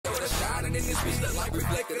shining in this bitch, look like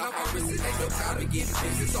reflecting off our wrists. It ain't no time to get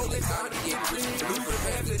fixed, it's only time to get rich. Move the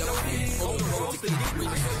path that don't fit, on the road to get rich.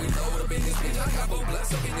 We load up in this bitch, I got more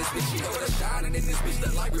blunts up in this bitch. She know the shining in this bitch,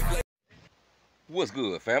 look like reflecting. What's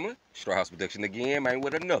good, family? Straw House Production again, man,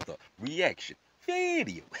 with another reaction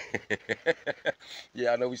video.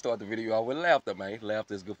 Yeah, I know we start the video out with laughter, man.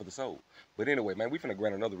 Laughter is good for the soul. But anyway, man, we finna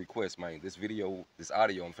grant another request, man. This video, this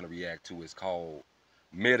audio I'm finna react to is called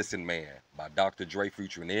Medicine Man by Dr. Dre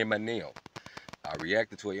featuring Eminem. I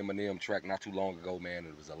reacted to an Eminem track not too long ago, man.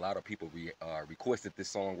 There was a lot of people requested this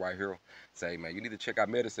song right here. Say, man, you need to check out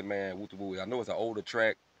Medicine Man. I know it's an older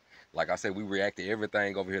track. Like I said, we react to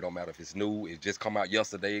everything over here. Don't matter if it's new. It just come out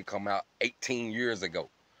yesterday. It come out 18 years ago.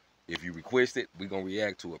 If you request it, we're going to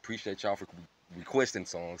react to it. Appreciate y'all for requesting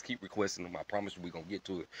songs. Keep requesting them. I promise you we're going to get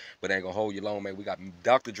to it. But I ain't going to hold you long, man. We got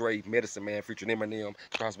Dr. Dre, Medicine Man, featuring Eminem,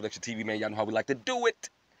 STRAWHOUSE Production TV, man. Y'all know how we like to do it.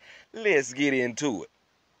 Let's get into it.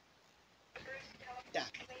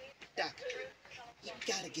 Doctor, you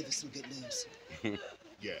got to give us some good news.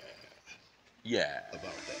 Yeah. About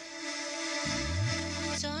that.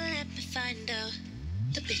 Don't let me find out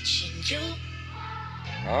the bitch in you.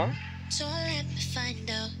 Huh? Don't let me find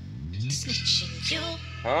out the snitch in you.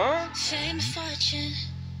 Huh? Fame and fortune,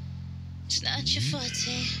 it's not your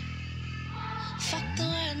forte. Fuck the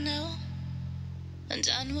world now, I'm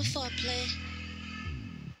done with foreplay.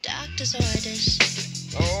 Doctor's orders.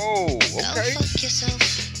 Oh, Go okay. fuck yourself.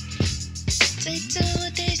 Take 2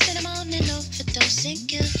 days in the morning, overdose and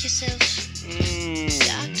kill yourself.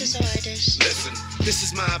 Doctor's orders. Listen, this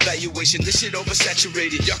is my evaluation. This shit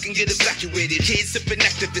oversaturated. Y'all can get evacuated. Kids sipping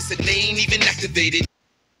activists and they ain't even activated.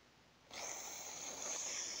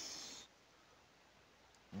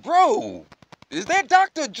 Bro, is that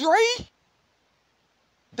Dr. Dre?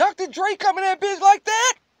 Dr. Dre coming at bitch like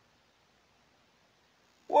that?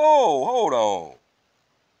 Whoa, hold on.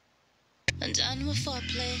 I'm done with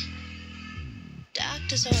foreplay.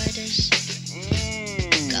 Doctor's orders.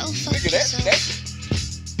 Go fuck Look at yourself.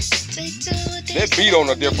 That beat on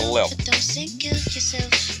a different level.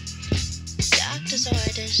 Doctor's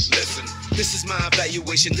orders. Listen, this is my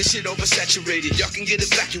evaluation. This shit oversaturated. Y'all can get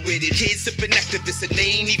evacuated. Kids sipping activists and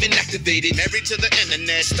they ain't even activated. Married to the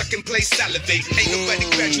internet, stuck in place salivating. Ain't nobody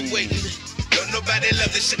graduating. Don't nobody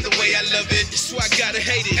love this shit the way I love it. So I gotta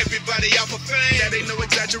hate it. Everybody out for fame. That ain't no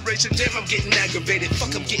exaggeration. Damn, I'm getting aggravated.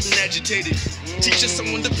 Fuck, I'm getting agitated. Teaching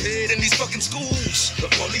someone to pay in these fucking schools. The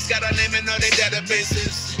police got our name in all their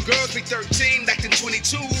databases. Girls be 13, acting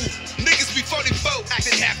 22. Niggas be 44,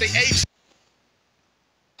 acting half their age.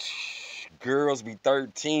 Girls be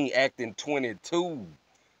 13, acting 22.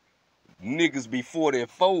 Niggas be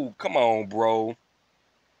 44. Come on, bro.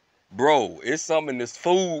 Bro, it's something in this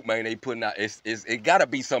food, man, they putting out. It gotta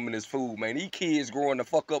be something in this food, man. These kids growing the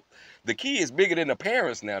fuck up. The kids bigger than the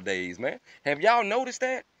parents nowadays, man. Have y'all noticed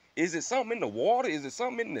that? Is it something in the water? Is it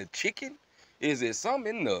something in the chicken? Is it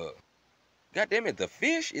something in the, goddamn it, the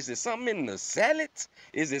fish? Is it something in the salads?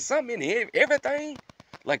 Is it something in everything?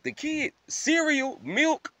 Like the kid, cereal,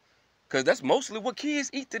 milk, because that's mostly what kids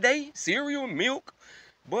eat today. Cereal, milk.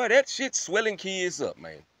 Boy, that shit's swelling kids up,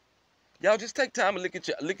 man. Y'all just take time and look at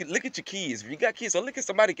your kids. If you got kids, or look at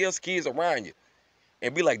somebody else's kids around you,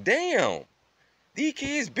 and be like, damn, these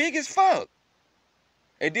kids big as fuck.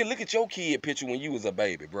 And then look at your kid picture when you was a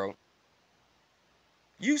baby, bro.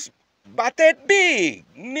 You about that big,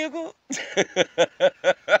 nigga.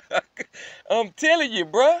 I'm telling you,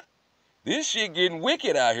 bro, this shit getting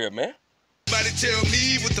wicked out here, man. Somebody tell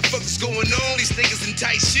me what the fuck is going on. These niggas in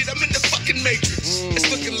tight shit. I'm in the fucking matrix.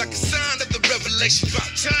 It's looking like a sign of the revelation.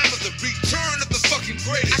 About time of the return of the fucking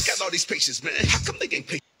greatest. I got all these patients, man. How come they ain't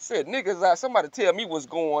patient? Said niggas out. Somebody tell me what's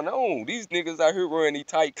going on. These niggas out here wearing these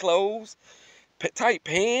tight clothes, tight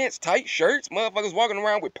pants, tight shirts. Motherfuckers walking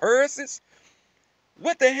around with purses.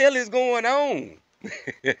 What the hell is going on?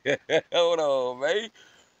 Hold on, man.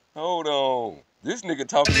 Hold on. This nigga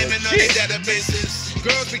talking about shit. Databases.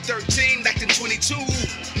 Girls be 13, acting 22.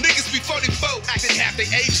 Niggas be 44, acting half their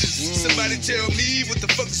ages. Somebody tell me what the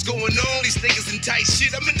fuck is going on. These niggas in tight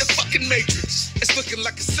shit. I'm in the fucking matrix. It's looking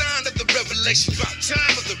like a sign of the revelation. About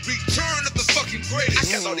time of the return of the fucking greatest.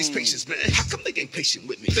 I got all these patients, man. How come they ain't patient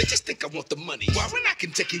with me? They just think I want the money. Why when I can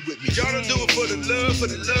take it with me? Y'all don't do it for the love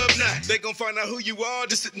not. They gon' find out who you are.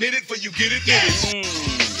 Just admit it, for you get it.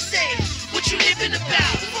 Say, what you living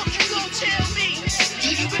about? What you gon' tell me? Do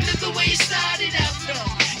you remember where you started out from?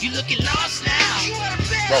 You looking lost now.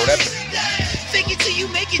 Bro, that. Fake it till you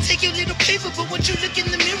make it. Take your little paper, but once you look in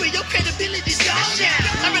the mirror, your credibility's gone down.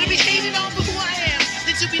 I'd rather be hated on for who I am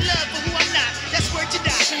than to be loved for who I'm not. That's word to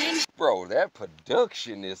die. Bro, that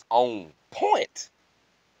production is on point.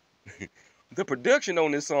 The production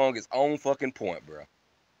on this song is on fucking point, bro.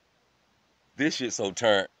 This shit so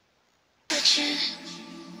turned.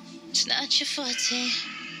 It's not your forte.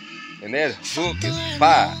 And that hook is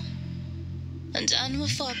fire. I'm done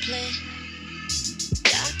with foreplay.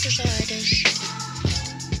 Doctor's orders.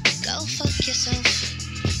 Go fuck yourself.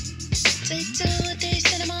 Take 2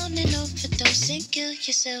 days in the morning, overdose and kill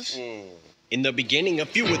yourself. In the beginning, a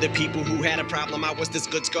few of the people who had a problem I was this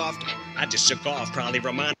good scoffed. I just shook off, probably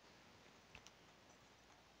remind.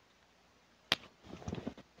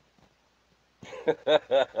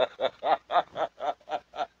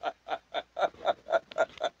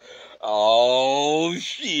 Oh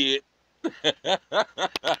shit.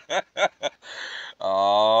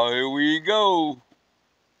 Oh, here we go.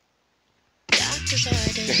 Doctor's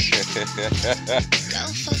orders. Go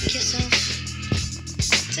fuck yourself.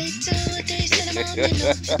 Take 2 days in the morning,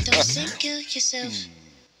 overdose and kill yourself.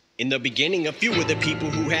 In the beginning, a few of the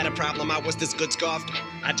people who had a problem I was this good scoffed.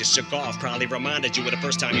 I just shook off, probably reminded you of the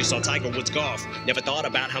first time you saw Tiger Woods golf. Never thought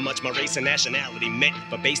about how much my race and nationality meant,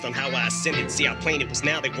 but based on how I ascended, see how plain it was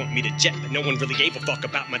now they want me to jet. But no one really gave a fuck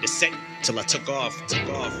about my descent till I took off,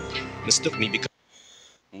 mistook me because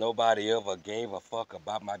Nobody ever gave a fuck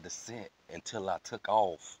about my descent until I took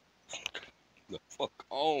off. The fuck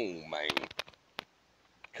on, man.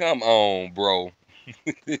 Come on, bro.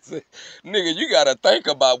 Nigga, you gotta think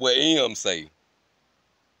about what M say.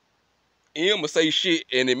 M will say shit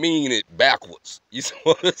and it mean it backwards. You see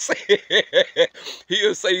what I'm saying?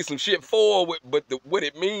 He'll say some shit forward, but what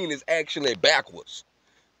it mean is actually backwards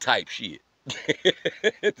type shit.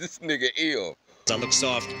 This nigga M. I look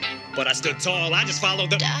soft, but I stood tall. I just followed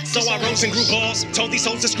them. So I rose and grew balls. Told these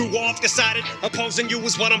hoes to screw off. Decided opposing you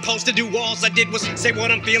was what I'm supposed to do. All I did was say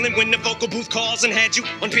what I'm feeling when the vocal booth calls, and had you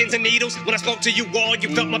on pins and needles. When I spoke to you all,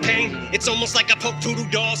 you felt my pain. It's almost like I poked voodoo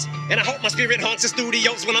dolls, and I hope my spirit haunts the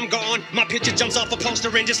studios when I'm gone. My picture jumps off a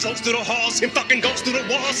poster and just floats through the halls and fucking goes through the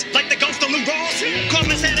walls like the ghost of Lou Rawls.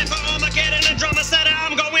 Corners headed for Armageddon, and drama said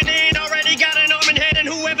I'm going in. Already got an arm and head, and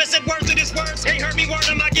whoever said words to this words ain't heard me word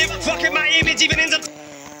on my gift. Fucking my image even ends up.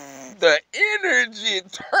 The energy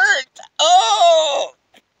turned up.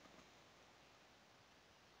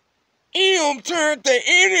 M turned the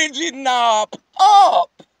energy knob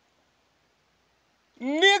up.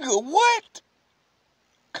 Nigga, what?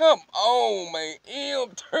 Come on, man. M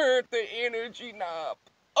turned the energy knob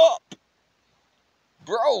up.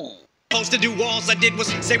 Bro. Supposed to do walls, I did was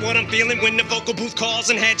say what I'm feeling when the vocal booth calls,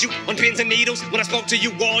 and had you on pins and needles. When I spoke to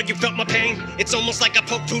you all, you felt my pain. It's almost like I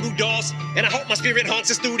poked voodoo dolls, and I hope my spirit haunts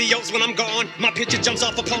the studios when I'm gone. My picture jumps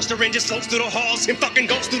off a poster and just floats through the halls and fucking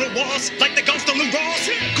goes through the walls like the ghost of Lou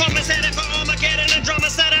Rawls. Corners headed for Armageddon, and drama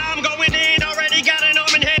said I'm going in. Already got an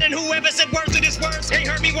arm and head, and whoever said words to this words ain't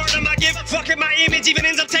heard me word on my gift. Fucking my image even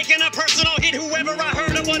ends up taking a personal hit. Whoever I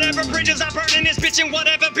heard or whatever bridges I burn in this bitch, and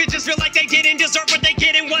whatever bitches feel like they didn't deserve what they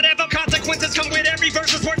get, and whatever consequences come with every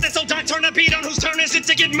verse is worth it. So die, turn a beat on whose turn is it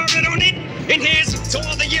to get murdered on it. And here's to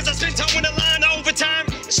all the years I spent towing the line overtime.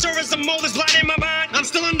 Sure as the mold is blind in my mind, I'm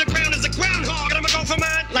still underground as a groundhog, and I'ma go for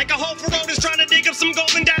mine like a hoe for road is trying to dig up some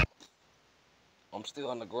golden diamonds. I'm still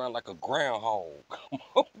on the ground like a groundhog. Come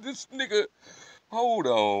on, this nigga. Hold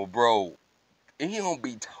on, bro. He don't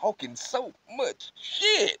be talking so much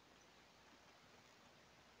shit.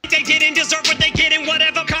 They didn't deserve what they get, and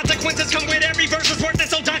whatever consequences come with every verse is worth it.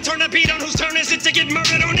 So die, turn a beat on whose turn is it to get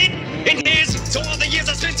murdered on it. And here's to all the years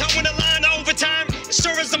I spent towing the line overtime.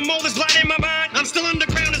 Sure as the mold is blind in my mind, I'm still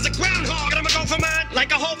underground as a groundhog, and I'ma go for mine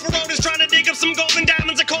like a hoe for road is trying to dig up some golden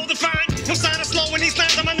diamonds are cold to find. No sign of slowing these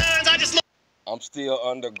lines on my nines, I just I'm still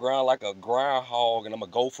underground like a groundhog, and I'ma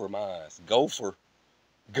go for mine. Gopher.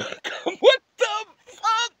 What the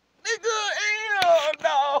fuck, nigga? Hell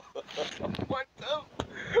no. What the?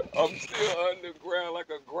 I'm still underground like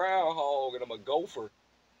a groundhog, and I'm a gopher.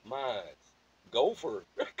 Mine. Gopher.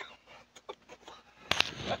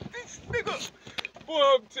 This nigga. Boy,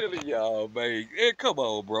 I'm telling y'all, man. Hey, come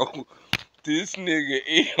on, bro. This nigga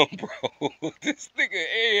M, bro. This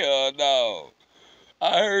nigga M, no.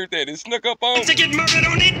 I heard that. It snuck up on me. To get murdered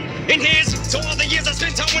on it. And here's to all the years I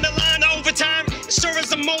spent towing the line overtime. Sure as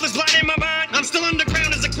the mold is blind in my mind, I'm still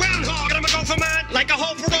underground as a groundhog, and I'ma go for mine like a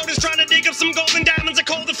hoe for road is trying to dig up some golden diamonds are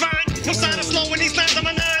cold to find. No sign of slowing these lines on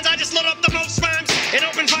my nines, I just load up the most rhymes and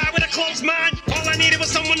open fire with a closed mind. All I needed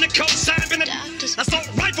was someone to co-sign. Been an assault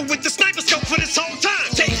rifle with the sniper scope for this whole time.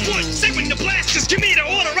 Take one, say when the blast, just give me the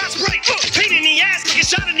order, I spray. Pain in the ass, like a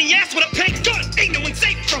shot in the ass with a paint gun. Ain't no one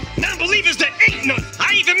safe from non-believers, there ain't none.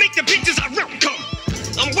 I even make the bitches I run come.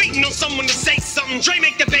 I'm waiting on someone to say something. Dre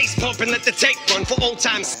make the bass pump and let the tape run for old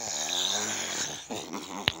times.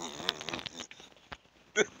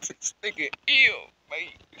 This nigga ill, man.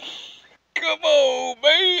 Come on,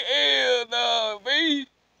 man. Hell nah, man.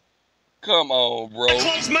 Come on, bro.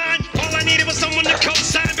 Close mine. All I needed was someone to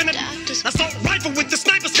co-sign. Been an assault rifle with the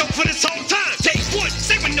sniper scope for this whole time. Take one.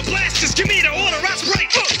 Say when the blast, just give me the order. I spray.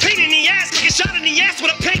 Pain in the ass, like a shot in the ass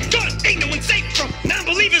with a paint gun. Ain't no one safe from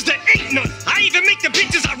non-believers. There ain't none. I even make the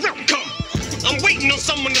bitches I rip come. I'm waiting on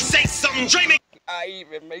someone to say something. Dre make. I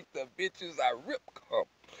even make the bitches I rip come.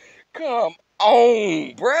 Come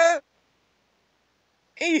on, bruh.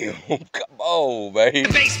 Ew, come on, man.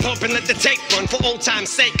 Bass pump and let the tape run. For old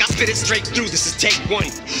time's sake, I spit it straight through. This is take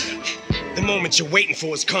one. The moment you're waiting for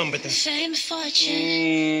has come, but the fame, fortune.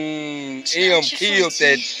 Em killed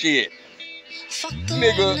that shit. Fuck the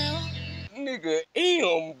Nigga,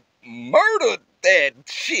 Em murdered that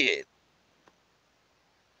shit.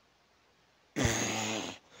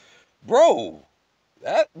 Bro,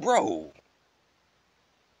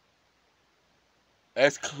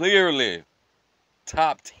 that's clearly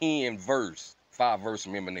top 10 verse, 5 verse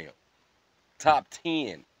from Eminem. Top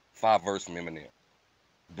 10, 5 verse from Eminem.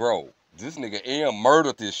 Bro, this nigga Em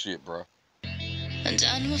murdered this shit, bro. I'm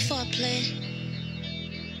done with foreplay.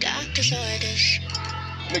 Doctor's orders.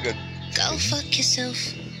 Nigga. Go fuck yourself.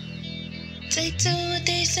 Take 2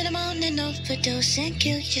 days in the morning, overdose and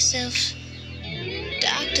kill yourself.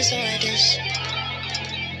 Doctor's orders.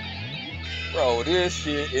 Bro, this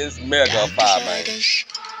shit is mega fire, man.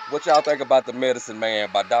 What y'all think about The Medicine Man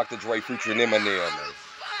by Dr. Dre featuring Eminem,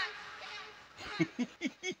 man?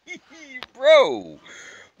 Bro,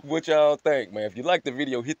 what y'all think, man? If you like the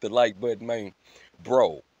video, hit the like button, man.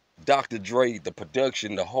 Bro, Dr. Dre, the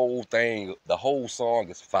production, the whole thing, the whole song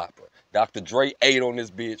is fire. Dr. Dre ate on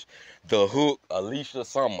this bitch. The hook, Alicia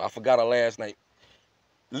something, I forgot her last name.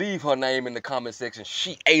 Leave her name in the comment section.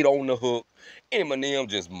 She ate on the hook. Eminem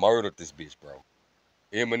just murdered this bitch, bro.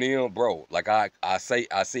 Eminem, bro, like I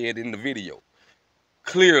said in the video,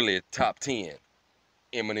 clearly top 10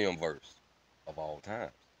 Eminem verse of all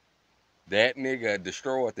times. That nigga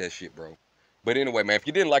destroyed that shit, bro. But anyway, man, if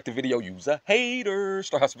you didn't like the video, you's a hater.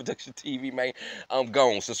 STRAWHOUSE Production TV, man. I'm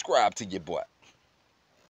gone. Subscribe to your boy.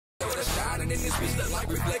 Shining in this bitch, the light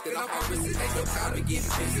reflected off our wrist. It ain't no time to get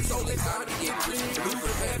fixed. It's only time to get rich. Look for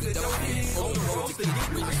the path that don't end. On the road just to get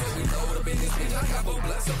rich. We load up in this bitch. I got more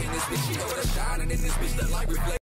bless up in this bitch. She know the shining in this bitch, the light reflected.